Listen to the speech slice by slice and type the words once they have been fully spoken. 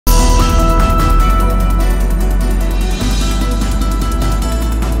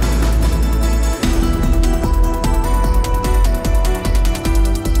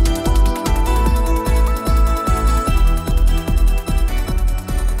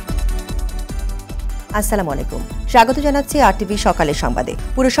আসসালামু আলাইকুম, স্বাগত জানাচ্ছি আরটিভি সকালের সংবাদে।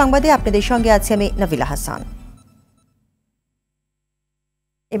 পুরো সংবাদে আপনাদের সঙ্গে আছি আমি নবিলা হাসান।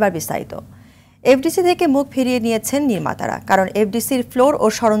 এবার বিস্তারিত। এফডিসি থেকে মুখ ফিরিয়ে নিয়েছেন নির্মাতারা, কারণ এফডিসির ফ্লোর ও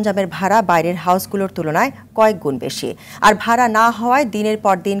সরঞ্জামের ভাড়া বাইরের হাউসগুলোর তুলনায় কয়েক গুণ বেশি। আর ভাড়া না হওয়ায় দিনের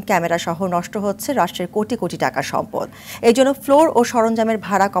পর দিন ক্যামেরা সহ নষ্ট হচ্ছে রাষ্ট্রের কোটি কোটি টাকার সম্পদ। এই জন্য ফ্লোর ও সরঞ্জামের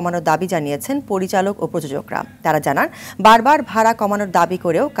ভাড়া কমানোর দাবি জানিয়েছেন পরিচালক ও প্রযোজকরা। তারা জানান, বারবার ভাড়া কমানোর দাবি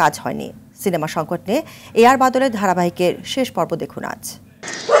করেও কাজ হয়নি। সিনেমা সংকট নিয়ে এআর বাদলের ধারাবাহিকের শেষ পর্ব দেখুন আজ।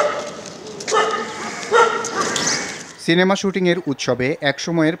 সিনেমা শুটিংয়ের উৎসবে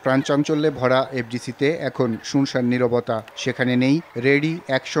একসময়ের প্রাণচাঞ্চল্যে ভরা এফডিসিতে এখন শুনশান নীরবতা। সেখানে নেই রেডি,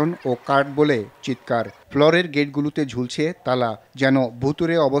 অ্যাকশন ও কাট বলে চিৎকার। ফ্লোরের গেটগুলোতে ঝুলছে তালা, যেন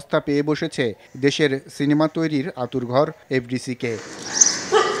ভুতুরে অবস্থা পেয়ে বসেছে দেশের সিনেমা তৈরির আতুরঘর এফডিসিকে।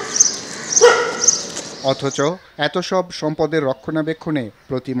 অথচ এত সব সম্পদের রক্ষণাবেক্ষণে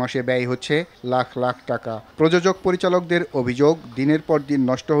প্রতি মাসে ব্যয় হচ্ছে লাখ লাখ টাকা। প্রযোজক পরিচালকদের অভিযোগ, দিনের পর দিন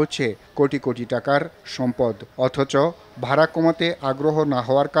নষ্ট হচ্ছে কোটি কোটি টাকার সম্পদ। অথচ ভাড়া কমাতে আগ্রহ না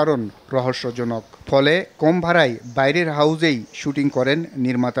হওয়ার কারণ রহস্যজনক। ফলে কম ভাড়ায় বাইরের হাউসেই শুটিং করেন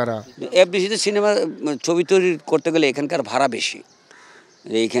নির্মাতারা। এফডিসিতে সিনেমা ছবি তৈরি করতে গেলে এখানকার ভাড়া বেশি।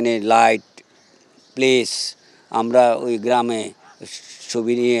 এইখানে লাইট, প্লেস, আমরা ওই গ্রামে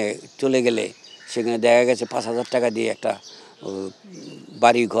ছবি নিয়ে চলে গেলে সেখানে দেখা গেছে 5,000 টাকা দিয়ে একটা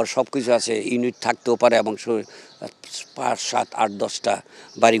বাড়ি ঘর সব কিছু আছে, ইউনিট থাকতেও পারে এবং 5, 7, 8, 10টা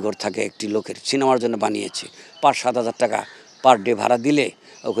বাড়িঘর থাকে একটি লোকের। সিনেমার জন্য বানিয়েছে। 5-7 হাজার টাকা পার ডে ভাড়া দিলে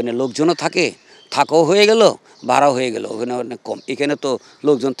ওখানে লোকজনও থাকাও হয়ে গেল, ভাড়াও হয়ে গেল। ওখানে অনেক কম। এখানে তো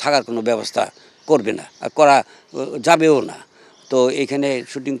লোকজন থাকার কোনো ব্যবস্থা করবে না, করা যাবেও না। তো এখানে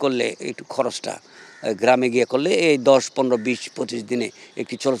শুটিং করলে একটু খরচটা গ্রামে গিয়ে করলে এই 10, 15, 20, 25 দিনে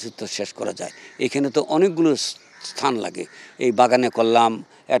একটি চলচ্চিত্র শেষ করা যায়। এখানে তো অনেকগুলো স্থান লাগে। এই বাগানে করলাম,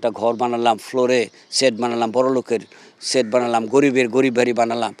 একটা ঘর বানালাম, ফ্লোরে সেট বানালাম, বড় লোকের সেট বানালাম, গরিব বাড়ি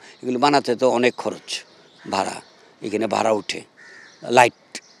বানালাম। এগুলো বানাতে তো অনেক খরচ, ভাড়া। এখানে ভাড়া উঠে, লাইট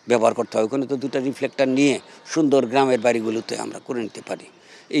ব্যবহার করতে হয়। ওখানে তো 2টা রিফ্লেক্টার নিয়ে সুন্দর গ্রামের বাড়িগুলোতে আমরা করে নিতে পারি।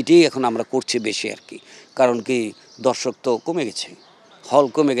 এইটাই এখন আমরা করছি বেশি আর কি। কারণ কি, দর্শক তো কমে গেছে, হল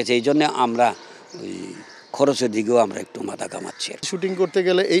কমে গেছে। এই জন্য আমরা ওই খরচের দিকেও আমরা একটু মাথা কামাচ্ছি। শুটিং করতে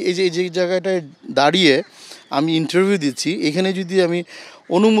গেলে এই যে জায়গাটায় দাঁড়িয়ে আমি ইন্টারভিউ দিচ্ছি, এখানে যদি আমি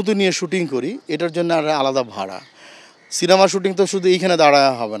অনুমতি নিয়ে শুটিং করি, এটার জন্য আর আলাদা ভাড়া। সিনেমা শুটিং তো শুধু এইখানে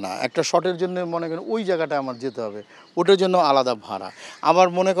দাঁড়ায় হবে না, একটা শটের জন্য মনে করেন ওই জায়গাটায় আমার যেতে হবে, ওটার জন্য আলাদা ভাড়া। আবার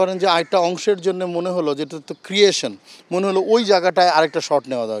মনে করেন যে আরেকটা অংশের জন্য মনে হলো যেটা তো ক্রিয়েশন, মনে হলো ওই জায়গাটায় আরেকটা শট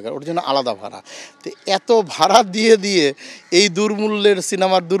নেওয়া দরকার, ওটার জন্য আলাদা ভাড়া। তো এত ভাড়া দিয়ে এই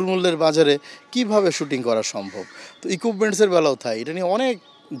সিনেমার দুর্মূল্যের বাজারে কিভাবে শুটিং করা সম্ভব? তো ইকুইপমেন্টসের বেলাও তাই, এটা নিয়ে অনেক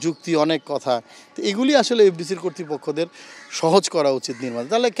যুক্তি, অনেক কথা। তো এগুলি আসলে এফডিসির কর্তৃপক্ষদের সহজ করা উচিত নির্মাতা।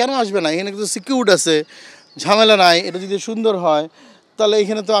 তাহলে কেন আসবে না? এখানে কিন্তু সিকিউর আছে, ঝামেলা নাই। এটা যদি সুন্দর হয় তাহলে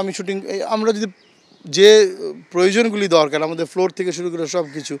এখানে তো আমি শুটিং, আমরা যদি যে প্রয়োজনগুলি দরকার আমাদের ফ্লোর থেকে শুরু করে সব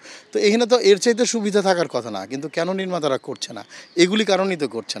কিছু, তো এখানে তো এর চাইতে সুবিধা থাকার কথা না। কিন্তু কেন নির্মাতারা করছে না? এগুলি কারণেই তো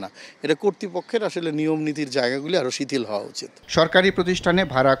করছে না। এটা কর্তৃপক্ষের আসলে নিয়ম নীতির জায়গাগুলি আরও শিথিল হওয়া উচিত। সরকারি প্রতিষ্ঠানে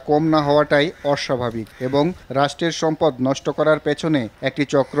ভাড়া কম না হওয়াটাই অস্বাভাবিক এবং রাষ্ট্রের সম্পদ নষ্ট করার পেছনে একটি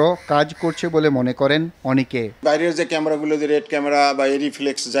চক্র কাজ করছে বলে মনে করেন অনেকে। বাইরের যে ক্যামেরাগুলো, যে রেড ক্যামেরা বা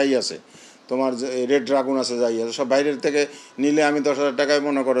এরিফ্লেক্স যাই আছে, তোমার রেড ড্রাগন আছে, যাই আছে, সব বাইরের থেকে নিলে আমি 10,000 টাকায়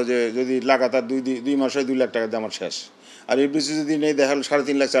মনে করো যে যদি লাগাতার 2 মাস হয় 2 লাখ টাকা দিয়ে আমার শেষ। আর এফডিসি যদি নেই, দেখা হলো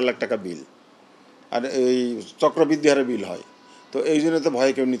 3.5 লাখ 4 লাখ টাকা বিল, আর এই চক্রবৃদ্ধি হারে বিল হয়। তো এই জন্য তো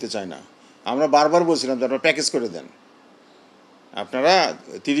ভয়ে কেউ নিতে চায় না। আমরা বারবার বলছিলাম যে আপনারা প্যাকেজ করে দেন। আপনারা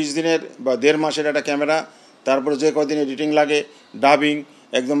 30 দিনের বা 1.5 মাসের একটা ক্যামেরা, তারপরে যে কদিন এডিটিং লাগে, ডাবিং,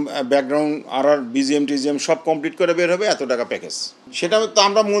 একদম ব্যাকগ্রাউন্ড আর বিজিএম টিজিএম সব কমপ্লিট করে বের হবে, এত টাকা প্যাকেজ। সেটা তো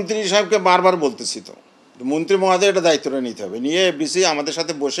আমরা মন্ত্রী সাহেবকে বারবার বলতেছি। তো মন্ত্রী মহোদয় এটা দায়িত্বটা নিতে হবে, নিয়ে এফডিসি আমাদের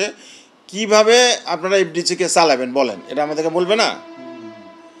সাথে বসে কিভাবে আপনারা এফডিসিকে চালাবেন বলেন, এটা আমাদেরকে বলবে না?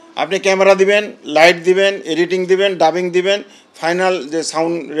 আপনি ক্যামেরা দিবেন, লাইট দিবেন, এডিটিং দিবেন, ডাবিং দিবেন, ফাইনাল যে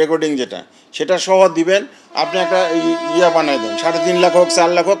সাউন্ড রেকর্ডিং যেটা, সেটা সহ দিবেন। আপনি একটা বানাই দেন, 3.5 লাখ হোক, 4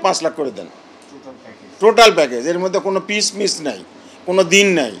 লাখ হোক, 5 লাখ করে দেন, টোটাল প্যাকেজ। এর মধ্যে কোনো পিস মিস নাই, কোনো দিন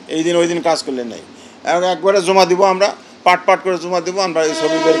নাই, এই দিন ওই দিন কাজ করলে নাই। একবারে জমা দিব, আমরা পাট করে জমা দেবো, আমরা এই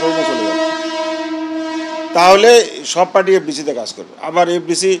ছবি বের করে নিয়ে চলে যাব। তাহলে সব পার্টি এফডিসিতে কাজ করবে। আবার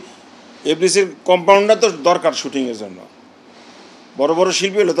এফডিসির কম্পাউন্ডার তো দরকার শুটিংয়ের জন্য। বড় বড়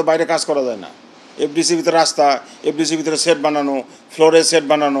শিল্পী হলে তো বাইরে কাজ করা যায় না। এফডিসির ভিতরে রাস্তা, এফডিসির ভিতরে সেট বানানো, ফ্লোরে সেট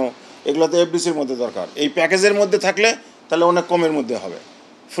বানানো, এগুলো তো এফডিসির মধ্যে দরকার। এই প্যাকেজের মধ্যে থাকলে তাহলে অনেক কমের মধ্যে হবে,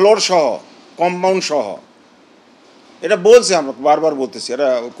 ফ্লোর সহ, কম্পাউন্ড সহ। এটা বলছে, আমরা বারবার বলতেছি, এটা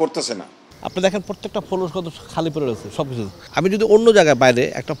করতেছে না। আপনি দেখেন প্রত্যেকটা ফ্লোর কত খালি পড়ে রয়েছে সব কিছু। আমি যদি অন্য জায়গায় বাইরে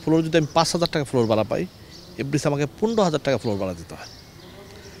একটা ফ্লোর যদি আমি 5,000 টাকা ফ্লোর ভাড়া পাই, এফডিসি আমাকে 15,000 টাকা ফ্লোর ভাড়া দিতে হয়।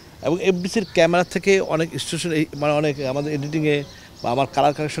 এবং এফডিসির ক্যামেরা থেকে অনেক স্টেশন মানে অনেক আমাদের এডিটিংয়ে বা আমার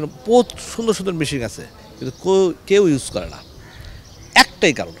কালার কারেকশনে বহুত সুন্দর সুন্দর মেশিন আছে, কিন্তু কেউ ইউজ করে না।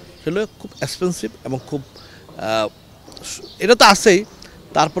 একটাই কারণ সেগুলো খুব এক্সপেন্সিভ এবং খুব এটা তো আছেই।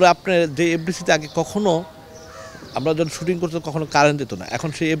 তারপরে আপনার যে এফডিসিতে আগে কখনো আমরা যখন শুটিং করতে কখনো কারেন্ট দিত না, এখন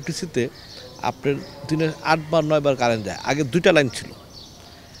সেই এফডিসিতে আপনার দিনে 8 বার 9 বার কারেন্ট যায়। আগে 2টা লাইন ছিল,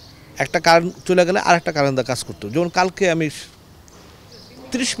 একটা কারেন্ট চলে গেলে আর একটা কারেন্ট দিয়ে কাজ করতো। যেমন কালকে আমি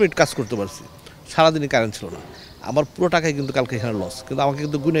 30 মিনিট কাজ করতে পারছি, সারাদিনই কারেন্ট ছিল না। আমার পুরো টাকাই কিন্তু কালকে এখানে লস, কিন্তু আমাকে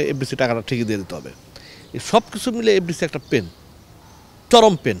কিন্তু গুনে এফডিসি টাকাটা ঠিকই দিয়ে দিতে হবে। এই সব কিছু মিলে এফডিসি একটা পেন,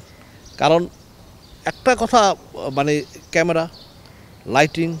 চরম পেন। কারণ একটা কথা মানে ক্যামেরা,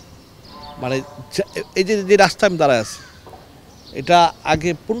 লাইটিং, মানে এই যে রাস্তায় আমি দাঁড়ায় আছি, এটা আগে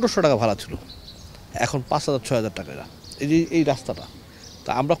 1500 টাকা ভাড়া ছিল, এখন 5,000-6,000 টাকা এই রাস্তাটা।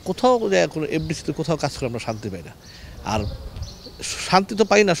 তা আমরা কোথাও এখন এফডিসিতে কোথাও কাজ করে আমরা শান্তি পাই না। আর শান্তি তো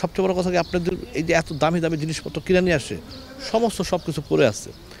পাই না, সবচেয়ে বড় কথা কি আপনাদের এই যে এত দামি দামি জিনিসপত্র কিনে নিয়ে আসে, সমস্ত সব কিছু পড়ে আসছে।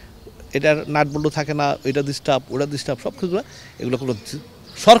 এটার নাট বল্টু থাকে না, ওইটা ডিস্টার্ব ওটা ডিস্টার্ব সব কিছু। এগুলো কোনো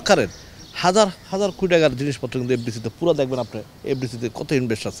সরকারের হাজার হাজার কোটি টাকার জিনিসপত্র কিন্তু এফডিসিতে পুরো দেখবেন আপনার এফডিসিতে কত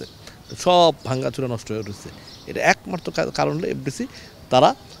ইনভেস্ট আছে, সব ভাঙ্গাচুরা নষ্ট হয়ে রয়েছে। এটা একমাত্র কারণ হলো এফডিসি তারা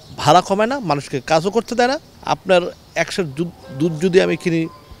ভাড়া কমায় না, মানুষকে কাজও করতে দেয় না। আপনার 100 দুধ যদি আমি কিনি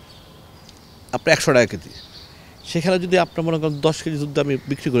আপনার 100 টাকা কেজি, সেখানে যদি আপনার মনে করেন 10 কেজি দুধ আমি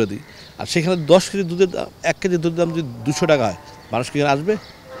বিক্রি করে দিই, আর সেখানে 10 কেজি দুধের 1 কেজি দুধের দাম যদি 200 টাকা হয়, মানুষ কি এখানে আসবে?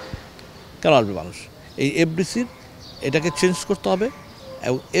 কেন আসবে মানুষ? এই এফডিসির এটাকে চেঞ্জ করতে হবে।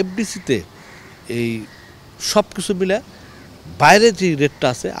 এবং এফডিসিতে এই সব কিছু মিলে বাইরে যে রেটটা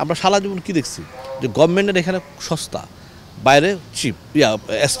আছে, আমরা সারা জীবন কী দেখছি যে গভর্নমেন্টের এখানে সস্তা, বাইরে চিপ,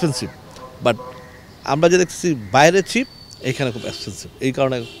 এক্সপেন্সিভ। বাট আমরা যে দেখছি বাইরে চিপ, এখানে খুব এক্সপেন্সিভ, এই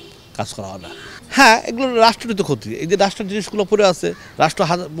কারণে কাজ করা হয় না। হ্যাঁ, এগুলো রাষ্ট্রেরই তো ক্ষতি। এই যে রাষ্ট্রের জিনিসগুলো পড়ে আছে, রাষ্ট্র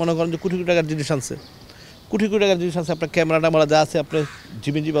মনে করেন যে কোটি কোটি টাকার জিনিস আনছে, কোটি কোটি টাকার জিনিস আছে, আপনার ক্যামেরা ট্যামেরা যা আছে, আপনার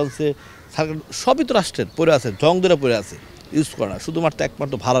জিবি আনছে, সবই তো রাষ্ট্রের পড়ে আছে, জং ধরে পড়ে আছে, ইউজ করে না, শুধুমাত্র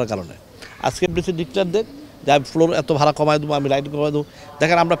একমাত্র ভাড়ার কারণে। আজকে এফডিসি ডিক্লেয়ার দেখ যে আমি ফ্লোর এত ভাড়া কমাই দেবো, আমি লাইট কমাই দেবো।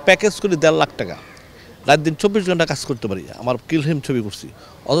 দেখেন আমরা প্যাকেজ করি 1.5 লাখ টাকা, রাত দিন 24 ঘন্টা কাজ করতে পারি, আমার কিলহিম ছবি করছি,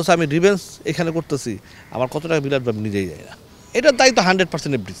 অথচ আমি রিভেন্স এখানে করতেছি, আমার কত টাকা বিল আসবে আমি নিজেই যাই না। এটার দায়িত্ব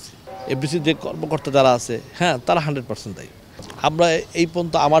 100% এফডিসির যে কর্মকর্তা যারা আছে, হ্যাঁ, তারা 100% দায়ী। আমরা এই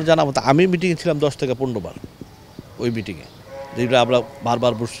পর্যন্ত আমার জানা মতো আমি মিটিংয়ে ছিলাম 10 থেকে 15 বার, ওই মিটিংয়ে যেটা আমরা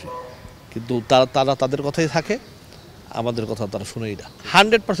বারবার বসছি, কিন্তু তারা তাদের কথাই থাকে, আমাদের কথা তারা শুনেই না।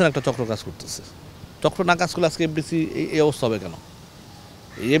 100% একটা চক্র কাজ করতেছে। চক্র না কাজ করলে আজকে এফডিসি এই অবস্থা হবে কেন?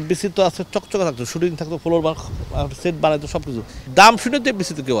 এই এফডিসি তো আজকে চকচকে থাকতো, শুটিং থাকতো, ফ্লোর সেট বানাইতো, সব কিছু। দাম শুনে তো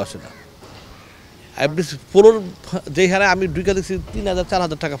এফডিসিতে কেউ আসে না। এফডিসি ফ্লোর যেখানে আমি ঢুকে দেখছি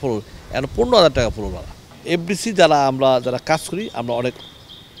 3,000-4,000 টাকা ফ্লোর, এখন 15,000 টাকা ফ্লোর ভাড়া। এফডিসি যারা কাজ করি, আমরা অনেক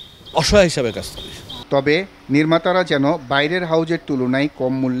অসহায় হিসাবে কাজ করি। তবে নির্মাতারা যেন বাইরের হাউজের তুলনায়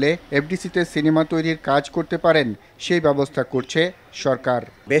কম মূল্যে এফডিসিতে সিনেমা তৈরির কাজ করতে পারেন, সেই ব্যবস্থা করছে সরকার।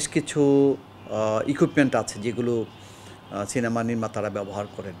 বেশ কিছু ইকুইপমেন্ট আছে যেগুলো সিনেমা নির্মাতারা ব্যবহার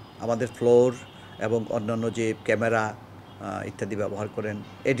করেন, আমাদের ফ্লোর এবং অন্যান্য যে ক্যামেরা ইত্যাদি ব্যবহার করেন,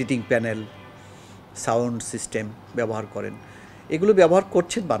 এডিটিং প্যানেল, সাউন্ড সিস্টেম ব্যবহার করেন। এগুলো ব্যবহার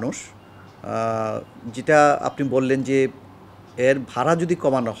করছেন মানুষ। যেটা আপনি বললেন যে এর ভাড়া যদি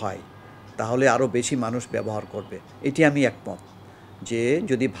কমানো হয় তাহলে আরও বেশি মানুষ ব্যবহার করবে, এটি আমি একমত। যে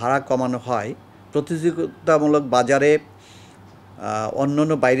যদি ভাড়া কমানো হয়, প্রতিযোগিতামূলক বাজারে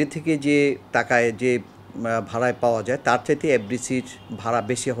অন্যান্য বাইরে থেকে যে টাকায় যে ভাড়ায় পাওয়া যায়, তার চাইতে এফডিসির ভাড়া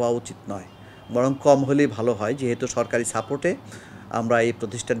বেশি হওয়া উচিত নয়, বরং কম হলেই ভালো হয়। যেহেতু সরকারি সাপোর্টে আমরা এই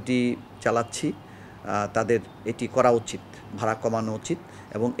প্রতিষ্ঠানটি চালাচ্ছি, তাদের এটি করা উচিত, ভাড়া কমানো উচিত।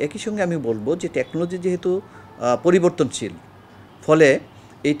 এবং একই সঙ্গে আমি বলবো যে টেকনোলজি যেহেতু পরিবর্তনশীল, ফলে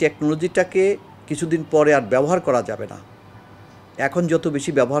এই টেকনোলজিটাকে কিছুদিন পরে আর ব্যবহার করা যাবে না। এখন যত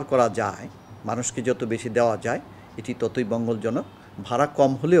বেশি ব্যবহার করা যায়, মানুষকে যত বেশি দেওয়া যায়, এটি ততই মঙ্গলজনক। ভাড়া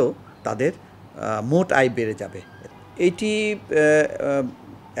কম হলেও তাদের মোট আয় বেড়ে যাবে। এইটি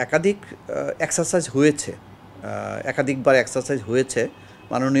একাধিক এক্সারসাইজ হয়েছে, একাধিকবার এক্সারসাইজ হয়েছে।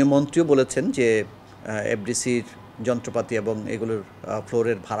 মাননীয় মন্ত্রীও বলেছেন যে এফডিসির যন্ত্রপাতি এবং এগুলোর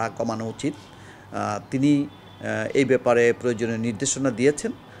ফ্লোরের ভাড়া কমানো উচিত। তিনি এই ব্যাপারে প্রয়োজনীয় নির্দেশনা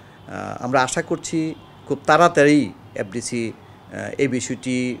দিয়েছেন। আমরা আশা করছি খুব তাড়াতাড়ি এফডিসি এই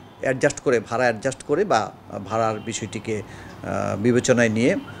বিষয়টি অ্যাডজাস্ট করে, ভাড়া অ্যাডজাস্ট করে বা ভাড়ার বিষয়টিকে বিবেচনায়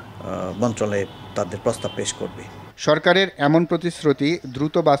নিয়ে মন্ত্রণালয়ে তাদের প্রস্তাব পেশ করবে। সরকারের এমন প্রতিশ্রুতি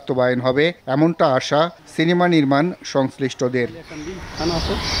দ্রুত বাস্তবায়ন হবে, এমনটা আশা সিনেমা নির্মাণ সংশ্লিষ্টদের।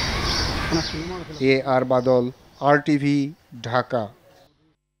 আর বাদল, RTV, ঢাকা।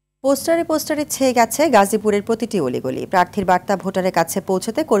 পোস্টারে পোস্টারে ছেয়ে গেছে গাজীপুরের প্রতিটি অলিগলি। প্রার্থীর বার্তা ভোটারের কাছে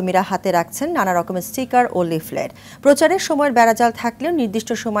পৌঁছতে কর্মীরা হাতে রাখছেন নানা রকমের স্টিকার ও লিফলেট। প্রচারের সময়ের বেড়াজাল থাকলেও নির্দিষ্ট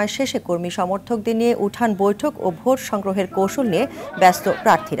সময় শেষে কর্মী সমর্থকদের নিয়ে উঠান বৈঠক ও ভোট সংগ্রহের কৌশল নিয়ে ব্যস্ত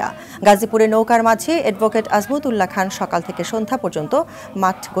প্রার্থীরা। গাজীপুরে নৌকার মাঝে অ্যাডভোকেট আজমতুল্লাহ খান সকাল থেকে সন্ধ্যা পর্যন্ত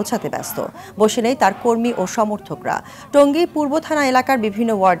মাঠ গোছাতে ব্যস্ত। বসে নেই তার কর্মী ও সমর্থকরা। টঙ্গী পূর্ব থানা এলাকার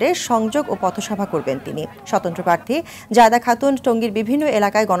বিভিন্ন ওয়ার্ডে সংযোগ ও পথসভা করবেন তিনি। স্বতন্ত্র প্রার্থী জায়দা খাতুন টঙ্গীর বিভিন্ন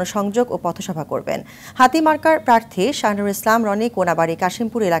এলাকায় সংযোগ ও পথসভা করবেন। হাতিমার্কার প্রার্থী শাহনুর ইসলাম রনি কোনাবাড়ি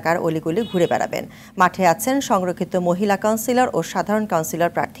কাশিমপুর এলাকার অলিগলি ঘুরে বেড়াবেন। মাঠে আছেন সংরক্ষিত মহিলা কাউন্সিলর ও সাধারণ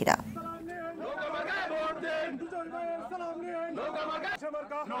কাউন্সিলর প্রার্থীরা।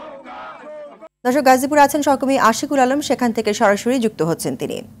 দর্শক, গাজীপুরে আছেন সহকর্মী আশিকুল আলম, সেখান থেকে সরাসরি যুক্ত হচ্ছেন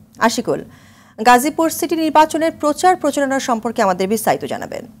তিনি। আশিকুল, গাজীপুর সিটি নির্বাচনের প্রচার প্রচারণা সম্পর্কে আমাদের বিস্তারিত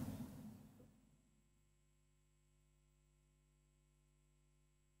জানাবেন।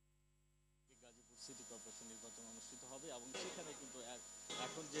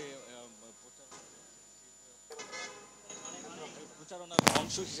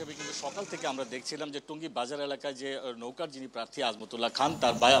 অংশ হিসেবে কিন্তু সকাল থেকে আমরা দেখছিলাম যে টঙ্গী বাজার এলাকায় যে নৌকার যিনি প্রার্থী আজমতুল্লাহ খান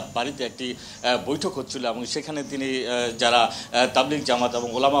তার বাড়িতে একটি বৈঠক হচ্ছিল এবং সেখানে তিনি যারা তাবলিগ জামাত এবং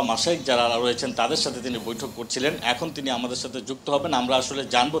ওলামা মাশায়েখ যারা রয়েছেন তাদের সাথে তিনি বৈঠক করছিলেন। এখন তিনি আমাদের সাথে যুক্ত হবেন। আমরা আসলে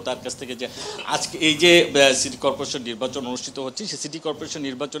জানবো তার কাছ থেকে যে আজকে এই যে সিটি কর্পোরেশন নির্বাচন অনুষ্ঠিত হচ্ছে, সেই সিটি কর্পোরেশন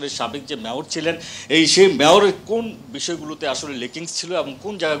নির্বাচনের সাবেক যে মেয়র ছিলেন সেই মেয়রের কোন বিষয়গুলোতে আসলে লেকিংস ছিল এবং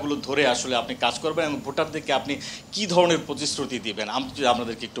কোন জায়গাগুলো ধরে আসলে আপনি কাজ করবেন এবং ভোটারদেরকে আপনি কি ধরনের প্রতিশ্রুতি দিবেন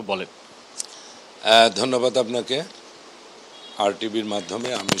আমাদেরকে একটু বলেন। ধন্যবাদ আপনাকে। আরটিভির মাধ্যমে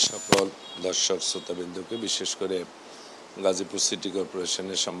আমি সকল দর্শক শ্রোতাবৃন্দকে, বিশেষ করে গাজীপুর সিটি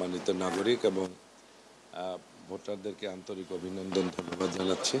কর্পোরেশনের সম্মানিত নাগরিক এবং ভোটারদেরকে আন্তরিক অভিনন্দন, ধন্যবাদ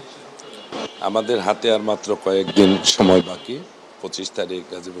জানাচ্ছি। আমাদের হাতে আর মাত্র কয়েকদিন সময় বাকি। 25 তারিখ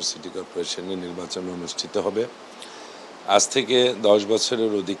গাজীপুর সিটি কর্পোরেশনের নির্বাচন অনুষ্ঠিত হবে। আজ থেকে 10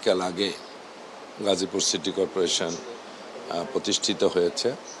 বছরের অধিককাল আগে গাজীপুর সিটি কর্পোরেশন প্রতিষ্ঠিত হয়েছে।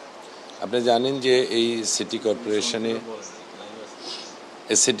 আপনি জানেন যে এই সিটি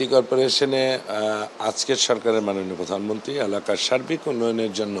কর্পোরেশনে আজকের সরকারের মাননীয় প্রধানমন্ত্রী এলাকার সার্বিক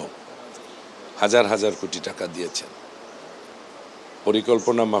উন্নয়নের জন্য হাজার হাজার কোটি টাকা দিয়েছেন।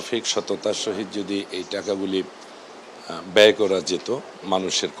 পরিকল্পনা মাফিক সততার সহিত যদি এই টাকাগুলি ব্যয় করা যেত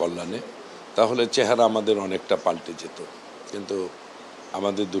মানুষের কল্যাণে, তাহলে চেহারা আমাদের অনেকটা পাল্টে যেত। কিন্তু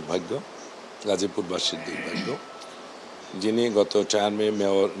আমাদের দুর্ভাগ্য, গাজীপুরবাসীর দুর্ভাগ্য, যিনি গত 4 মে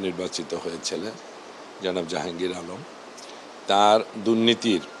মেয়র নির্বাচিত হয়েছিলেন জনাব জাহাঙ্গীর আলম, তার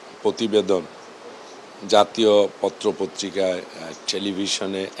দুর্নীতির প্রতিবেদন জাতীয় পত্রপত্রিকায়,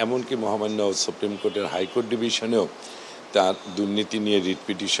 টেলিভিশনে, এমনকি মহামান্য সুপ্রিম কোর্টের হাইকোর্ট ডিভিশনেও তার দুর্নীতি নিয়ে রিট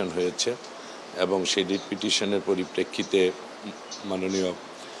পিটিশন হয়েছে এবং সেই রিট পিটিশনের পরিপ্রেক্ষিতে মাননীয়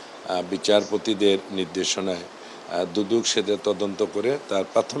বিচারপতিদের নির্দেশনায় দুদক সেদের তদন্ত করে তার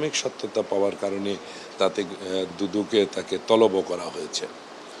প্রাথমিক সত্যতা পাওয়ার কারণে তাকে তলব করা হয়েছে।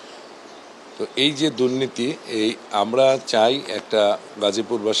 তো এই যে দুর্নীতি, আমরা চাই একটা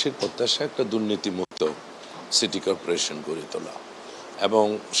গাজীপুরবাসীর প্রত্যাশা একটা দুর্নীতিমুক্ত সিটি কর্পোরেশন গড়ে তোলা এবং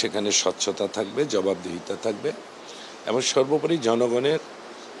সেখানে স্বচ্ছতা থাকবে, জবাবদিহিতা থাকবে এবং সর্বোপরি জনগণের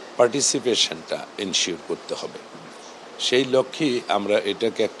পার্টিসিপেশনটা এনশিওর করতে হবে। সেই লক্ষ্যেই আমরা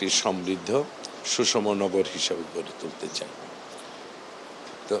এটাকে একটি সমৃদ্ধ সুষম নগর হিসাবে গড়ে তুলতে চাই।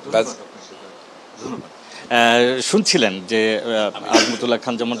 তো শুনছিলেন যে আজমতুল্লাহ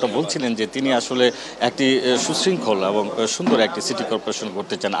খান যেমনটা বলছিলেন যে তিনি আসলে একটি সুশৃঙ্খল এবং সুন্দর একটি সিটি কর্পোরেশন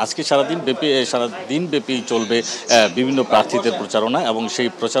করতে চান। আজকে সারাদিন ব্যাপী চলবে বিভিন্ন প্রার্থীদের প্রচারণা এবং সেই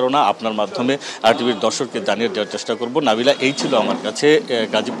প্রচারণা আপনার মাধ্যমে আরটিভির দর্শককে জানিয়ে দেওয়ার চেষ্টা করব। নাবিলা, এই ছিল আমার কাছে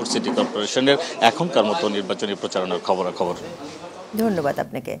গাজীপুর সিটি কর্পোরেশনের এখনকার মতো নির্বাচনী প্রচারণার খবরাখবর। ধন্যবাদ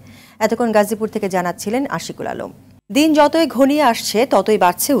আপনাকে। এতক্ষণ গাজীপুর থেকে জানাচ্ছিলেন আশিকুল আলম। দিন যতই ঘনিয়ে আসছে ততই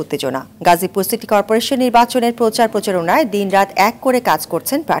বাড়ছে উত্তেজনা। গাজীপুর সিটি কর্পোরেশন নির্বাচনের প্রচারণায় দিনরাত এক করে কাজ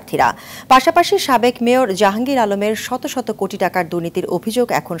করছেন প্রার্থীরা। পাশাপাশি সাবেক মেয়র জাহাঙ্গীর আলমের শত শত কোটি টাকার দুর্নীতির অভিযোগ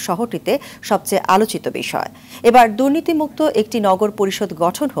এখন শহরটিতে সবচেয়ে আলোচিত বিষয়। এবার দুর্নীতিমুক্ত একটি নগর পরিষদ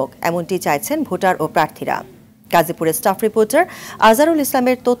গঠন হোক, এমনটি চাইছেন ভোটার ও প্রার্থীরা। গাজীপুরের স্টাফ রিপোর্টার আজহারুল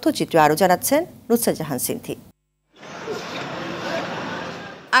ইসলামের তথ্যচিত্র আরও জানাচ্ছেন নুসরাত জাহান সিনথি।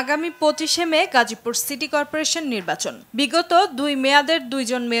 আগামী 25শে মে গাজীপুর সিটি কর্পোরেশন নির্বাচন। বিগত 2 মেয়াদের 2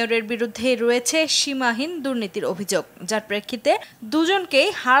 জন মেয়রের বিরুদ্ধে রয়েছে সীমাহীন দুর্নীতির অভিযোগ, যার প্রেক্ষিতে 2 জনকেই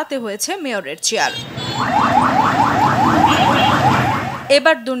হারাতে হয়েছে মেয়রের চেয়ার।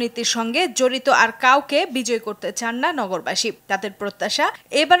 এবার দুর্নীতির সঙ্গে জড়িত আর কাউকে বিজয় করতে চান না নগরবাসী। তাদের প্রত্যাশা,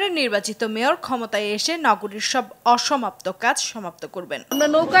 এবারের নির্বাচিত মেয়র ক্ষমতায় এসে নগরীর সব অসমাপ্ত কাজ সমাপ্ত করবেন। আমরা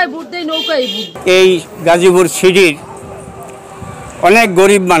নৌকায় ভোট দেই, নৌকায় ভোট। এই গাজীপুর সিটির অনেক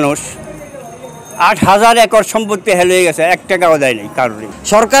গরিব মানুষ ৮,০০০ একর সম্পত্তি হেলে গেছে, ১ টাকাও দেয় নাই কারোরই।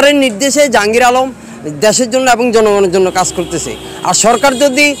 সরকারের নির্দেশে জাহাঙ্গীর আলম দেশের জন্য এবং জনগণের জন্য কাজ করতেছে। আর সরকার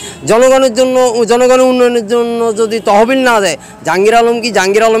যদি জনগণের জন্য জনগণের উন্নয়নের জন্য যদি তহবিল না দেয়, জাহাঙ্গীর আলম কি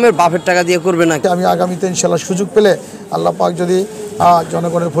জাহাঙ্গীর আলমের বাপের টাকা দিয়ে করবে না? আমি আগামীতে ইনশাল্লাহ সুযোগ পেলে আল্লাহ পাক যদি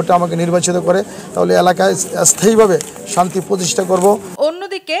জনগণের ভোটে আমাকে নির্বাচিত করে, তাহলে এলাকায় স্থায়ীভাবে শান্তি প্রতিষ্ঠা করব।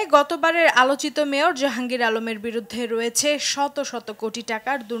 অন্যদিকে গতবারের আলোচিত মেয়র জাহাঙ্গীর আলমের বিরুদ্ধে রয়েছে শত শত কোটি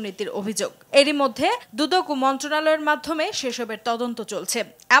টাকার দুর্নীতির অভিযোগ। এরই মধ্যে দুদক মন্ত্রণালয়ের মাধ্যমে সেসবের তদন্ত চলছে।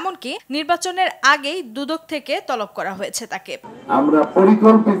 এমনকি নির্বাচনের আগেই দুদক থেকে তলব করা হয়েছে তাকে। আমরা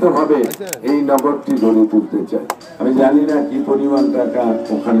পরিকল্পিতভাবে এই নগরটি গড়ে তুলতে চাই। আমি জানি না কি পরিমাণ টাকা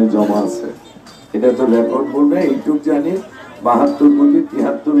ওখানে জমা আছে, এটা তো রেকর্ড বলবে। এইটুক জানি ৭২ কোটি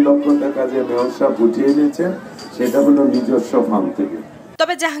 ৭৩ লক্ষ টাকা যে মেয়র সাহেব উঠিয়ে এনেছেন, সেটা হলো নিজস্ব ফান্ড থেকে।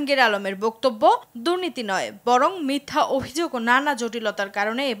 তবে জাহাঙ্গীর আলমের বক্তব্য, দুর্নীতি নয় বরং মিথ্যা অভিযোগ ও নানা জটিলতার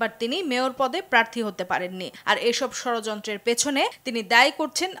কারণে এবার তিনি মেয়র পদে প্রার্থী হতে পারেননি। আর এসব ষড়যন্ত্রের পেছনে তিনি দায়ী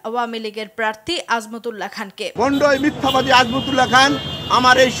করছেন আওয়ামী লীগের প্রার্থী আজমতুল্লাহ খানকে। ভণ্ড মিথ্যাবাদী আজমতুল্লাহ খান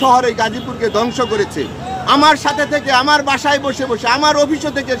আমার এই শহরে গাজীপুরকে ধ্বংস করেছে। আমার সাথে থেকে, আমার বাসায় বসে বসে, আমার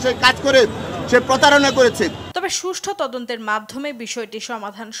অফিসে থেকে সে কাজ করে সে প্রতারণা করেছে। তবে সুষ্ঠু তদন্তের মাধ্যমে বিষয়টি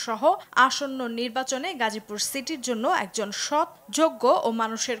সমাধান সহ আসন্ন নির্বাচনে গাজীপুর সিটির জন্য একজন সৎ, যোগ্য ও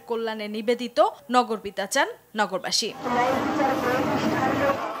মানুষের কল্যাণে নিবেদিত নগরপিতা চান নগরবাসী।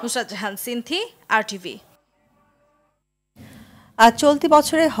 নুসরাত জাহান সিনথি, RTV। আজ চলতি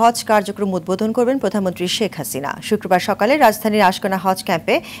বছরে হজ কার্যক্রম উদ্বোধন করবেন প্রধানমন্ত্রী শেখ হাসিনা। শুক্রবার সকালে রাজধানীর আশকোনা হজ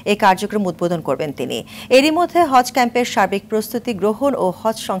ক্যাম্পে এই কার্যক্রম উদ্বোধন করবেন তিনি। এরই মধ্যে হজ ক্যাম্পের সার্বিক প্রস্তুতি গ্রহণ ও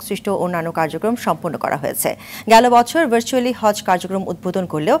হজ সংশ্লিষ্ট অন্যান্য কার্যক্রম সম্পন্ন করা হয়েছে। গেল বছর ভার্চুয়ালি হজ কার্যক্রম উদ্বোধন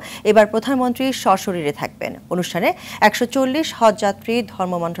করলেও এবার প্রধানমন্ত্রী সশরীরে থাকবেন। অনুষ্ঠানে ১৪০ হজযাত্রী,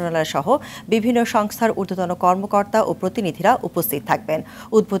 ধর্ম মন্ত্রণালয় সহ বিভিন্ন সংস্থার ঊর্ধ্বতন কর্মকর্তা ও প্রতিনিধিরা উপস্থিত থাকবেন।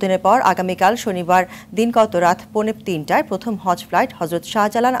 উদ্বোধনের পর আগামীকাল শনিবার দিনগত রাত ৩:৩০টায় প্রথম হজ ফ্লাইট হযরত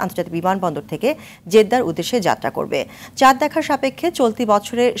শাহজালাল আন্তর্জাতিক বিমানবন্দর থেকে জেদ্দার উদ্দেশ্যে যাত্রা করবে। চাঁদ দেখার সাপেক্ষে চলতি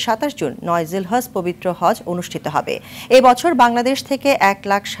বছরের ২৭ জুন ৯ জিলহজ পবিত্র হজ অনুষ্ঠিত হবে। এই বছর বাংলাদেশ থেকে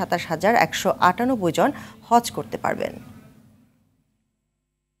 ১,২৭,১৯৮ জন হজ করতে পারবেন।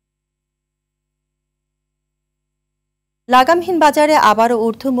 লাগামহীন বাজারে আবারও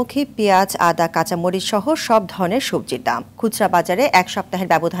ঊর্ধ্বমুখী পেঁয়াজ, আদা, কাঁচামরিচ সহ সব ধরনের সবজির দাম। খুচরা বাজারে এক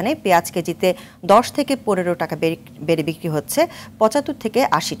সপ্তাহের ব্যবধানে পেঁয়াজ কেজিতে ১০ থেকে ১৫ টাকা বেড়ে বিক্রি হচ্ছে ৭৫ থেকে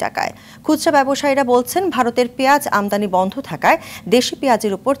 ৮০ টাকায়। খুচরা ব্যবসায়ীরা বলছেন, ভারতের পেঁয়াজ আমদানি বন্ধ থাকায় দেশি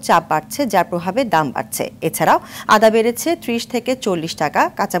পেঁয়াজের উপর চাপ বাড়ছে, যার প্রভাবে দাম বাড়ছে। এছাড়াও আদা বেড়েছে ৩০ থেকে ৪০ টাকা,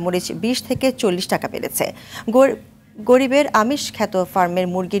 কাঁচামরিচ ২০ থেকে ৪০ টাকা বেড়েছে। গরিবের আমিষ খ্যাত ফার্মের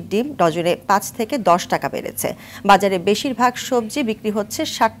মুরগির ডিম ডজনে ৫ থেকে ১০ টাকা বেড়েছে। বাজারে বেশিরভাগ সবজি বিক্রি হচ্ছে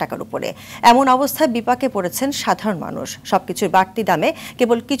 ৬০ টাকার উপরে। এমন অবস্থায় বিপাকে পড়েছেন সাধারণ মানুষ। সবকিছুর বাড়তি দামে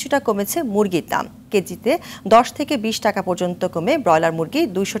কেবল কিছুটা কমেছে মুরগির দাম। কেজিতে ১০ থেকে ২০ টাকা পর্যন্ত কমে ব্রয়লার মুরগি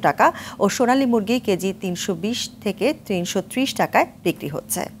 ২০০ টাকা ও সোনালী মুরগি কেজি ৩২০ থেকে ৩৩০ টাকায় বিক্রি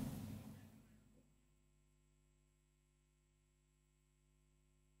হচ্ছে।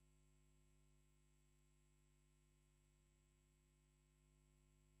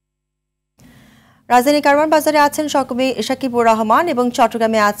 রাজধানী কারওয়ান বাজারে আছেন সহকর্মী শাকিবুর রহমান এবং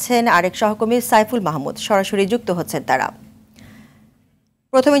চট্টগ্রামে আছেন আরেক সহকর্মী সাইফুল মাহমুদ। সরাসরি যুক্ত হচ্ছেন তারা।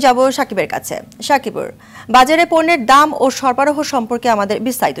 প্রথমে যাব সাকিবের কাছে। সাকিবুর, বাজারে পণ্যের দাম ও সরবরাহ সম্পর্কে আমাদের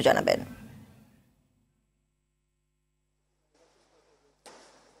বিস্তারিত জানাবেন।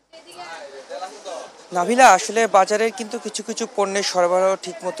 নাভিলা, আসলে বাজারের কিন্তু কিছু কিছু পণ্যের সরবরাহ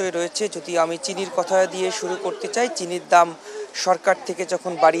ঠিক মতোই রয়েছে। যদি আমি চিনির কথা দিয়ে শুরু করতে চাই, চিনির দাম সরকার থেকে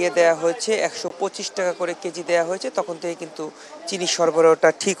যখন বাড়িয়ে দেওয়া হয়েছে, ১২৫ টাকা করে কেজি দেওয়া হয়েছে, তখন থেকে কিন্তু চিনির সরবরাহটা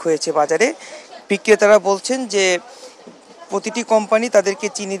ঠিক হয়েছে বাজারে। বিক্রেতারা বলছেন যে প্রতিটি কোম্পানি তাদেরকে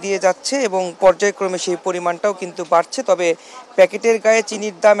চিনি দিয়ে যাচ্ছে এবং পর্যায়ক্রমে সেই পরিমাণটাও কিন্তু বাড়ছে। তবে প্যাকেটের গায়ে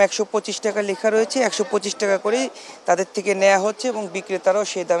চিনির দাম ১২৫ টাকা লেখা রয়েছে, ১২৫ টাকা করেই তাদের থেকে নেওয়া হচ্ছে এবং বিক্রেতারাও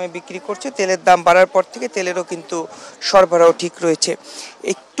সেই দামে বিক্রি করছে। তেলের দাম বাড়ার পর থেকে তেলেরও কিন্তু সরবরাহ ঠিক রয়েছে।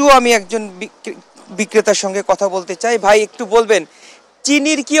 একটু আমি একজন বিক্রেতার সঙ্গে কথা বলতে চাই। ভাই, একটু বলবেন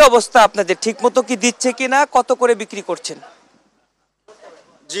চিনির কি অবস্থা আপনাদের, ঠিক মতো কি দিচ্ছে কিনা, কত করে বিক্রি করছেন?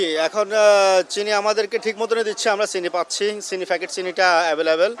 জি, এখন চিনি আমাদেরকে ঠিক মতনই দিচ্ছে, আমরা চিনি পাচ্ছি। চিনি প্যাকেট চিনিটা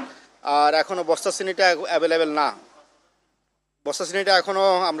অ্যাভেলেবেল, আর এখনও বস্তা চিনিটা অ্যাভেলেবেল না। বস্তা চিনিটা এখনও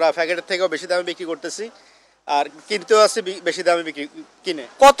আমরা প্যাকেটের থেকেও বেশি দামে বিক্রি করতেছি, আর কিনতেও আছে বেশি দামে কিনে।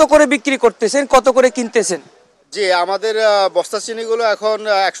 কত করে বিক্রি করতেছেন, কত করে কিনতেছেন? জি, আমাদের বস্তা চিনিগুলো এখন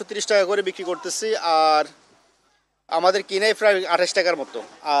 130 টাকা করে বিক্রি করতেছি, আর আমাদের কিনাই প্রায় 28 টাকার মতো।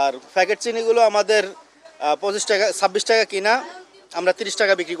 আর প্যাকেট চিনিগুলো আমাদের 25 টাকা 26 টাকা কিনা, আমরা 30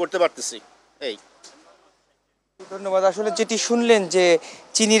 টাকা বিক্রি করতে পারতেছি। এই ধন্যবাদ। আসলে যেটি শুনলেন যে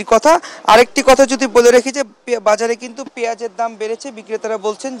চিনির কথা, আরেকটি কথা যদি বলে রাখি যে বাজারে কিন্তু পেঁয়াজের দাম বেড়েছে। বিক্রেতারা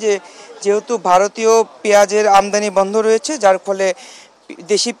বলছেন যে যেহেতু ভারতীয় পেঁয়াজের আমদানি বন্ধ রয়েছে, যার ফলে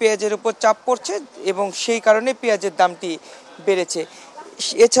দেশি পেঁয়াজের উপর চাপ পড়ছে এবং সেই কারণে পেঁয়াজের দামটি বেড়েছে।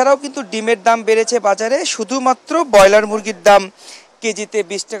 এছাড়াও কিন্তু ডিমের দাম বেড়েছে বাজারে, শুধুমাত্র ব্রয়লার মুরগির দাম কেজিতে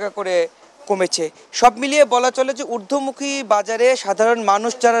 20 টাকা করে কমেছে। সব মিলিয়ে বলা চলে যে ঊর্ধ্বমুখী বাজারে সাধারণ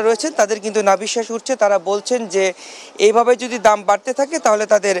মানুষ যারা রয়েছেন তাদের কিন্তু নাভিশ্বাস উঠছে। তারা বলছেন যে এইভাবে যদি দাম বাড়তে থাকে তাহলে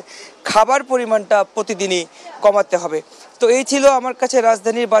তাদের খাবার পরিমাণটা প্রতিদিনই কমাতে হবে। তো এই ছিল আমার কাছে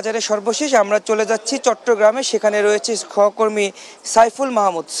রাজধানীর বাজারে সর্বশেষ। আমরা চলে যাচ্ছি চট্টগ্রামে, সেখানে রয়েছে সহকর্মী সাইফুল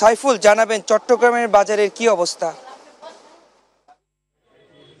মাহমুদ। সাইফুল, জানাবেন চট্টগ্রামের বাজারের কি অবস্থা?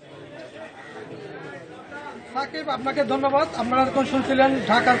 সাকিব, আপনাকে ধন্যবাদ। আপনারা এখন শুনছিলেন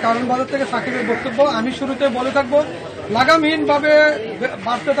ঢাকার কারণ বাজার থেকে সাকিবের বক্তব্য। আমি শুরুতে বলে থাকবো, লাগামহীনভাবে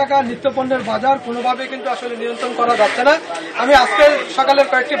বাড়তে থাকা নিত্যপণ্যের বাজার কোনোভাবে কিন্তু আসলে নিয়ন্ত্রণ করা যাচ্ছে না। আমি আজকে সকালের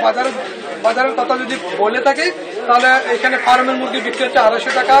কয়েকটি বাজারের কথা যদি বলে থাকি, তাহলে এখানে ফার্মের মুরগি বিক্রি হচ্ছে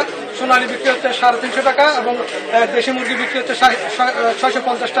 250 টাকা, সোনালী বিক্রি হচ্ছে 350 টাকা এবং দেশি মুরগি বিক্রি হচ্ছে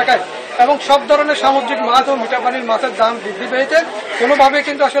 650 টাকায়। এবং সব ধরনের সামুদ্রিক মাছ ও মিঠা পানির মাছের দাম বৃদ্ধি পেয়েছে। কোনোভাবে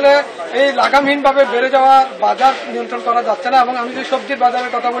কিন্তু আসলে এই লাগামহীনভাবে বেড়ে যাওয়া বাজার নিয়ন্ত্রণ করা যাচ্ছে না। এবং আমি যদি সবজির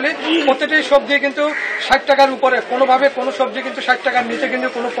বাজারের কথা বলি, প্রতিটি সবজি কিন্তু 60 টাকার উপরে, কোনোভাবে কোনো সবজি কিন্তু 60 টাকার নিচে কিন্তু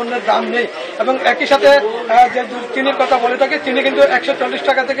কোনো পণ্যের দাম নেই। এবং একই সাথে যে চিনির কথা বলে থাকি, চিনি কিন্তু 140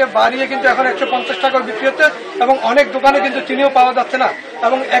 টাকা থেকে বাড়িয়ে কিন্তু এখন 150 টাকার বিক্রি হচ্ছে এবং অনেক দোকানে কিন্তু চিনিও পাওয়া যাচ্ছে না।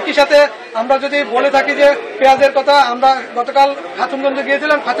 এবং একই সাথে আমরা যদি বলে থাকি যে পেঁয়াজের কথা, আমরা গতকাল খাতুনগঞ্জে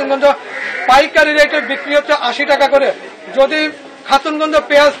গিয়েছিলাম, খাতুনগঞ্জ পাইকারি রেটে বিক্রি হচ্ছে 80 টাকা করে। যদি খাতুনগঞ্জ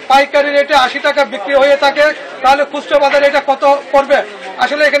পেঁয়াজ পাইকারি রেটে 80 টাকা বিক্রি হয়ে থাকে, তাহলে খুচরা বাজারে এটা কত পড়বে?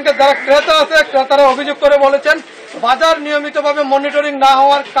 আসলে এখানকার যারা ক্রেতা আছে, ক্রেতারা অভিযোগ করে বলেছেন বাজার নিয়মিতভাবে মনিটরিং না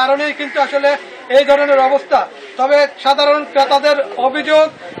হওয়ার কারণেই কিন্তু আসলে এই ধরনের অবস্থা। তবে সাধারণ ক্রেতাদের অভিযোগ,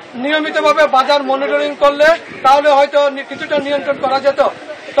 নিয়মিতভাবে বাজার মনিটরিং করলে তাহলে হয়তো কিছুটা নিয়ন্ত্রণ করা যেত।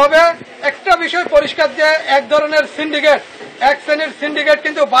 তবে একটা বিষয় পরিষ্কার যে এক ধরনের সিন্ডিকেট, এক শ্রেণীর সিন্ডিকেট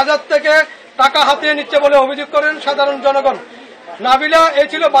কিন্তু বাজার থেকে টাকা হাতিয়ে নিচ্ছে বলে অভিযোগ করেন সাধারণ জনগণ। নাবিলা, এই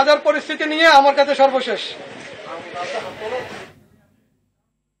ছিল বাজার পরিস্থিতি নিয়ে আমার কাছে সর্বশেষ।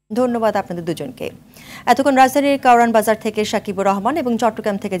 ধন্যবাদ আপনাদের দুজনকে। এতক্ষণ রাজধানীর কারওয়ান বাজার থেকে সাকিবুর রহমান এবং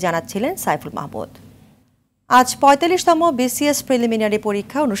চট্টগ্রাম থেকে জানাচ্ছিলেন সাইফুল মাহমুদ। আজ 45তম বিসিএস প্রিলিমিনারি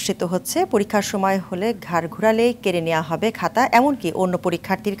পরীক্ষা অনুষ্ঠিত হচ্ছে। পরীক্ষার সময় হলে ঘাড় ঘুরালেই কেড়ে নেওয়া হবে খাতা, এমনকি অন্য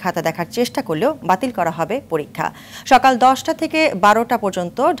পরীক্ষার্থীর খাতা দেখার চেষ্টা করলেও বাতিল করা হবে পরীক্ষা। সকাল 10টা থেকে 12টা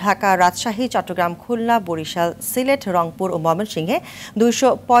পর্যন্ত ঢাকা, রাজশাহী, চট্টগ্রাম, খুলনা, বরিশাল, সিলেট, রংপুর ও ময়মনসিংহে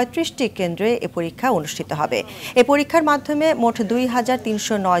 235টি কেন্দ্রে এ পরীক্ষা অনুষ্ঠিত হবে। এ পরীক্ষার মাধ্যমে মোট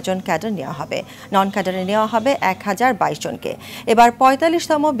 2309 জন ক্যাডার নেওয়া হবে। নন ক্যাডারে নেওয়া হবে 1022 জনকে। এবার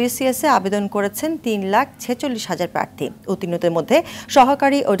 45তম বিসিএসে আবেদন করেছেন 3,46,000 প্রার্থী। উত্তীর্ণদের মধ্যে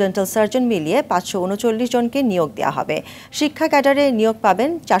সহকারী ও ডেন্টাল সার্জন মিলিয়ে 539 জনকে নিয়োগ দেওয়া হবে। শিক্ষা ক্যাডারে নিয়োগ পাবেন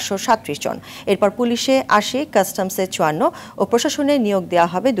 437 জন। এরপর পুলিশে 80, কাস্টমসে 54 ও প্রশাসনে নিয়োগ দেওয়া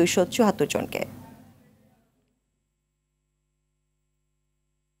হবে 274 জনকে।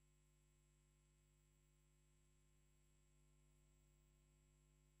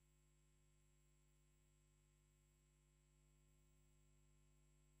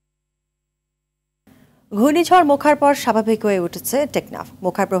 ঘূর্ণিঝড় মোখার পর স্বাভাবিক হয়ে উঠেছে টেকনাফ।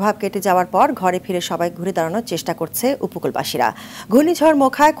 মোখার প্রভাব কেটে যাওয়ার পর ঘরে ফিরে সবাই ঘুরে দাঁড়ানোর চেষ্টা করছে উপকূলবাসীরা। ঘূর্ণিঝড়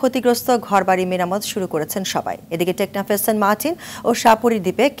মোখায় ক্ষতিগ্রস্ত ঘরবাড়ি মেরামত শুরু করেছেন সবাই। এদিকে টেকনাফের সেন্ট মার্টিন ও শাহপুরী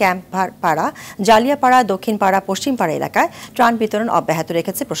দ্বীপে ক্যাম্পপাড়া, জালিয়াপাড়া, দক্ষিণপাড়া, পশ্চিমপাড়া এলাকায় ত্রাণ বিতরণ অব্যাহত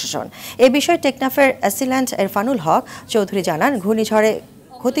রেখেছে প্রশাসন। এ বিষয়ে টেকনাফের অ্যাসিল্যান্ট এরফানুল হক চৌধুরী জানান, ঘূর্ণিঝড়ে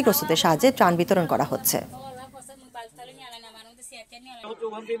ক্ষতিগ্রস্তদের সাহায্যে ত্রাণ বিতরণ করা হচ্ছে।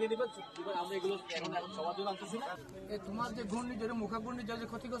 তোমার যে ঘূর্ণিঝড়ে মুখা ঘূর্ণিঝড়ে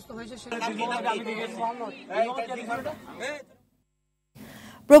ক্ষতিগ্রস্ত হয়েছে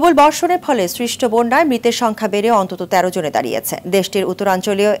প্রবল বর্ষণের ফলে সৃষ্ট বন্যায় মৃতের সংখ্যা বেড়ে অন্তত 13 জনে দাঁড়িয়েছে। দেশটির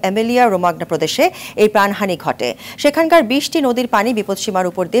উত্তরাঞ্চলীয় এমিলিয়া রোমাগনা প্রদেশে এই প্রাণহানি ঘটে। সেখানকার 20টি নদীর পানি বিপদসীমার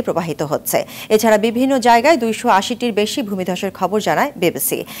উপর দিয়ে প্রবাহিত হচ্ছে। এছাড়া বিভিন্ন জায়গায় 280টির বেশি ভূমিধসের খবর জানায়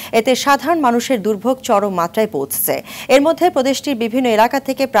বিবিসি। এতে সাধারণ মানুষের দুর্ভোগ চরম মাত্রায় পৌঁছেছে। এর মধ্যে প্রদেশটির বিভিন্ন এলাকা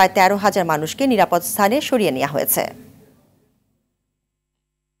থেকে প্রায় 13,000 মানুষকে নিরাপদ স্থানে সরিয়ে নেওয়া হয়েছে।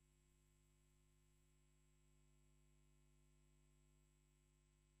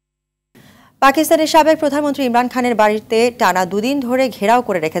 পাকিস্তানের সাবেক প্রধানমন্ত্রী ইমরান খানের বাড়িতে টানা 2 দিন ধরে ঘেরাও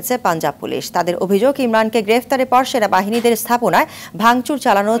করে রেখেছে পাঞ্জাব পুলিশ। তাদের অভিযোগ, ইমরানকে গ্রেফতারের পর সেনাবাহিনীদের স্থাপনায় ভাঙচুর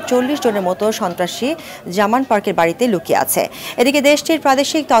চালানো 40 জনের মতো সন্ত্রাসী জামান পার্কের বাড়িতে লুকিয়ে আছে। এদিকে দেশটির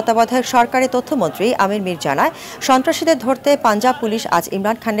প্রাদেশিক তত্ত্বাবধায়ক সরকারের তথ্যমন্ত্রী আমির মির জানায়, সন্ত্রাসীদের ধরতে পাঞ্জাব পুলিশ আজ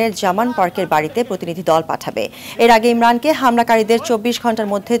ইমরান খানের জামান পার্কের বাড়িতে প্রতিনিধি দল পাঠাবে। এর আগে ইমরানকে হামলাকারীদের 24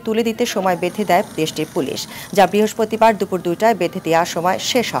 ঘন্টার মধ্যে তুলে দিতে সময় বেঁধে দেয় দেশটির পুলিশ, যা বৃহস্পতিবার দুপুর 2টায় বেঁধে দেওয়ার সময়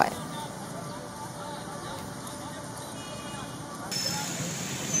শেষ হয়।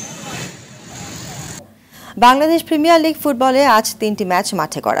 বাংলাদেশ প্রিমিয়ার লিগ ফুটবলে আজ 3টি ম্যাচ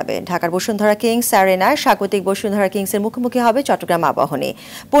মাঠে গড়াবে। ঢাকার বসুন্ধরা কিংস অ্যারেনায় স্বাগতিক বসুন্ধরা কিংসের মুখোমুখি হবে চট্টগ্রাম আবাহনী।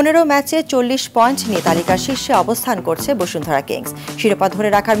 15 ম্যাচে 40 পয়েন্ট নিয়ে তালিকার শীর্ষে অবস্থান করছে বসুন্ধরা কিংস। শিরোপা ধরে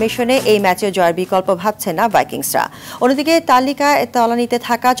রাখার মিশনে এই ম্যাচে জয়ের বিকল্প ভাবছে না ভাইকিংসরা। অন্যদিকে তালিকায় তলানিতে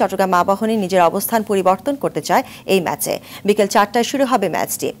থাকা চট্টগ্রাম আবাহনী নিজের অবস্থান পরিবর্তন করতে চায় এই ম্যাচে। বিকেল 4টায় শুরু হবে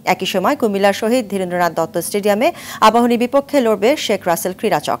ম্যাচটি। একই সময় কুমিল্লার শহীদ ধীরেন্দ্রনাথ দত্ত স্টেডিয়ামে আবাহনীর বিপক্ষে লড়বে শেখ রাসেল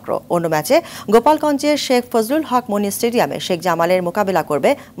ক্রীড়া চক্র। অন্য ম্যাচে গোপালগঞ্জের শেখ ফজলুল হক মনি স্টেডিয়ামে শেখ জামালের মোকাবেলা করবে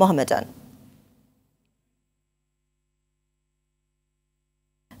মোহামেডান।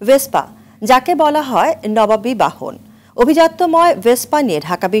 ভেসপা, যাকে বলা হয় নবাবী বাহন, অভিজাত্যময় ভেসপা নিয়ে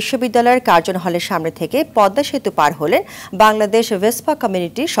ঢাকা বিশ্ববিদ্যালয়ের কার্জন হলের সামনে থেকে পদ্মা সেতু পার হলেন বাংলাদেশ ভেসপা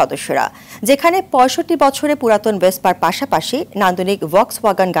কমিউনিটির সদস্যরা, যেখানে 65 বছরের পুরাতন ভেসপার পাশাপাশি নান্দনিক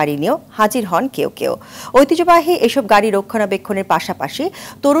ভক্সওয়াগন গাড়ি নিয়েও হাজির হন কেউ কেউ। ঐতিহ্যবাহী এসব গাড়ি রক্ষণাবেক্ষণের পাশাপাশি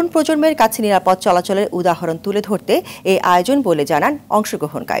তরুণ প্রজন্মের কাছে নিরাপদ চলাচলের উদাহরণ তুলে ধরতে এই আয়োজন বলে জানান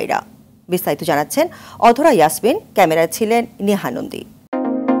অংশগ্রহণকারীরা। বিস্তারিত জানাচ্ছেন অধরা ইয়াসমিন, ক্যামেরায় ছিলেন নেহানন্দী।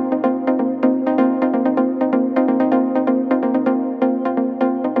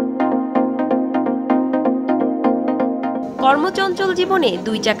 কর্মচঞ্চল জীবনে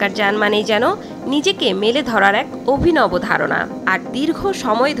 2 চাকার যান মানেই যেন নিজেকে মেলে ধরার এক অভিনব ধারণা। আর দীর্ঘ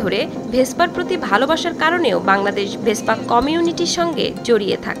সময় ধরে ভেসপার প্রতি ভালোবাসার কারণেও বাংলাদেশ ভেসপা কমিউনিটির সঙ্গে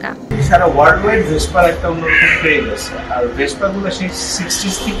জড়িয়ে থাকা। সারা ওয়ার্ল্ড ওয়াইড ভেসপার একটা অন্যরকম ক্রেজ আছে, আর ভেসপারগুলো সেই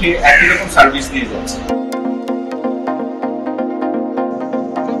 60s থেকে একই রকম সার্ভিস দিয়ে যাচ্ছে।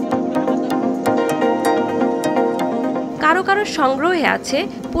 কারো কারো সংগ্রহে আছে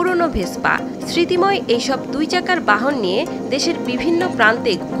পুরনো ভেসপা। স্মৃতিময় এইসব 2 চাকার বাহন নিয়ে দেশের বিভিন্ন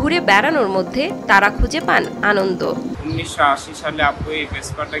প্রান্তে ঘুরে বেড়ানোর মধ্যে তারা খুঁজে পান আনন্দ। 1980 সালে আপু এই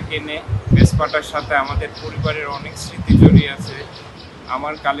ভেসপাটা কেনে। ভেসপাটার সাথে আমাদের পরিবারের অনেক স্মৃতি জড়িয়ে আছে।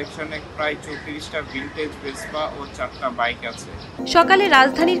 আমার কালেকশনে প্রায় 34টা ভিনটেজ ভেসপা ও 4টা বাইক আছে। সকালে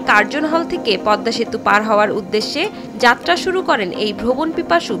রাজধানীর কার্জন হল থেকে পদ্মা সেতু পার হওয়ার উদ্দেশ্যে যাত্রা শুরু করেন এই ভ্রমণ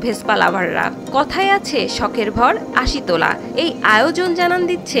পিপাসু ভেসপা লাভাররা। কথায় আছে শখের ভর 80 তোলা। এই আয়োজন জানান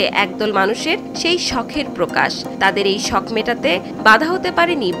দিচ্ছে একদল মানুষের সেই শখের প্রকাশ। তাদের এই শখ মেটাতে বাধা হতে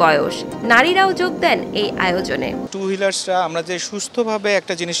পারেনি বয়স। নারীরাও যোগ দেন এই আয়োজনে। টু হুইলার্সরা আমরা যে সুস্থভাবে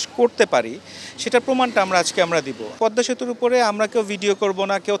একটা জিনিস করতে পারি সেটার প্রমাণটা আমরা দিব। পদ্মা সেতুর উপরে আমরা কেউ ভিডিও করব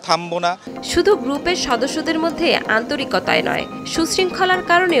না, কেউ থামবো না। শুধু গ্রুপের সদস্যদের মধ্যে আন্তরিকতায় নয়, সুশৃঙ্খলার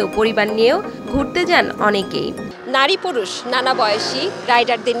কারণেও পরিবার নিয়েও ঘুরতে যান অনেকেই। নারী পুরুষ নানা বয়সী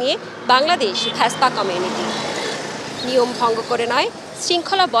রাইডারদের নিয়ে বাংলাদেশ ভেসপা কমিউনিটি নিয়ম ভঙ্গ করে নয়,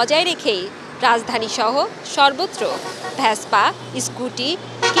 শৃঙ্খলা বজায় রেখেই রাজধানী সহ সর্বত্র ভেসপা, স্কুটি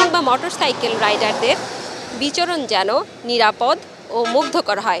কিংবা মোটরসাইকেল রাইডারদের বিচরণ যেন নিরাপদ ও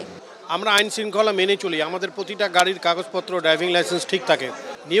মুগ্ধকর হয়। আমরা আইন শৃঙ্খলা মেনে চলি, আমাদের প্রতিটা গাড়ির কাগজপত্র, ড্রাইভিং লাইসেন্স ঠিক থাকে।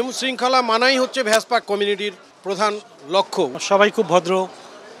 নিয়ম শৃঙ্খলা মানাই হচ্ছে ভেসপা কমিউনিটির প্রধান লক্ষ্য। সবাই খুব ভদ্র,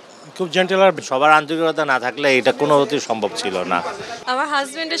 খুব জেন্টেল, আর সবার আন্তরিকতা না থাকলে এটা কোনোভাবেই সম্ভব ছিল না। আমার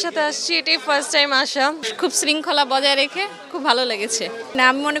হাজবেন্ডের সাথে আসছি, এটাই ফার্স্ট টাইম আসা। খুব শৃঙ্খলা বজায় রেখে খুব ভালো লেগেছে। না,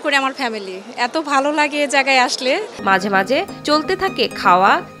 আমি মনে করি আমার ফ্যামিলি এত ভালো লাগে এই জায়গায় আসলে। মাঝে মাঝে চলতে থাকে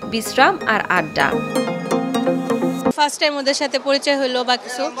খাওয়া, বিশ্রাম আর আড্ডা। ফার্স্ট টাইম ওদের সাথে পরিচয় হলো বা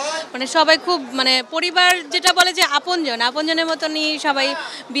কিছু, মানে সবাই খুব পরিবার যেটা বলে যে আপনজনের মতনই সবাই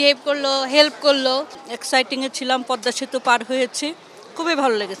বিহেভ করলো, হেল্প করলো। এক্সাইটিংয়ে ছিলাম, পদ্মা সেতু পার হয়েছি, খুবই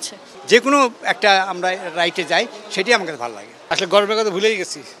ভালো লেগেছে। যে কোনো একটা আমরা রাইটে যাই সেটি আমাকে ভালো লাগে। আসলে গর্বের কথা ভুলেই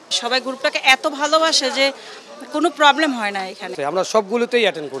গেছি। সবাই গ্রুপটাকে এত ভালোবাসে যে কোনো প্রবলেম হয় না এখানে। আমরা সবগুলোতেই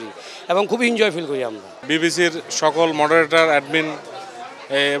অ্যাটেন্ড করি এবং খুব এনজয় ফিল করি আমরা। বিবিসির সকল মডারেটর, অ্যাডমিন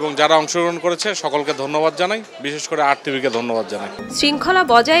এবং যারা অংশগ্রহণ করেছে সকলকে ধন্যবাদ জানাই, বিশেষ করে আরটিভিকে ধন্যবাদ জানাই। শৃঙ্খলা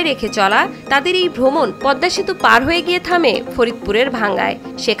বজায় রেখে চলা তাদের এই ভ্রমণ পদ্মা সেতু পার হয়ে গিয়ে থামে ফরিদপুরের ভাঙ্গায়।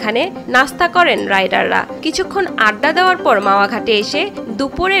 সেখানে নাস্তা করেন রাইডাররা। কিছুক্ষণ আড্ডা দেওয়ার পর মাওয়াঘাটে এসে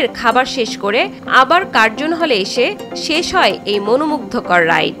দুপুরের খাবার শেষ করে আবার কার্জন হলে এসে শেষ হয় এই মনোমুগ্ধকর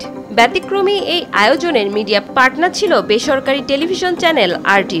রাইড। ব্যতিক্রমী এই আয়োজনের মিডিয়া পার্টনার ছিল বেসরকারি টেলিভিশন চ্যানেল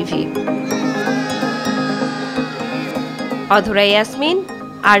আরটিভি। অধরা ইয়াসমিন,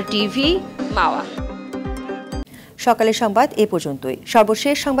 আরটিভি, মাওয়া। সকালের সংবাদ এ পর্যন্তই।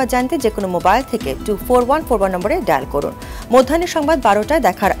 সর্বশেষ সংবাদ জানতে যে কোনো মোবাইল থেকে 24141 নম্বরে ডায়াল করুন। মধ্যাহ্নের সংবাদ 12টায়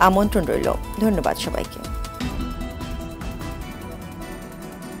দেখার আমন্ত্রণ রইল। ধন্যবাদ সবাইকে।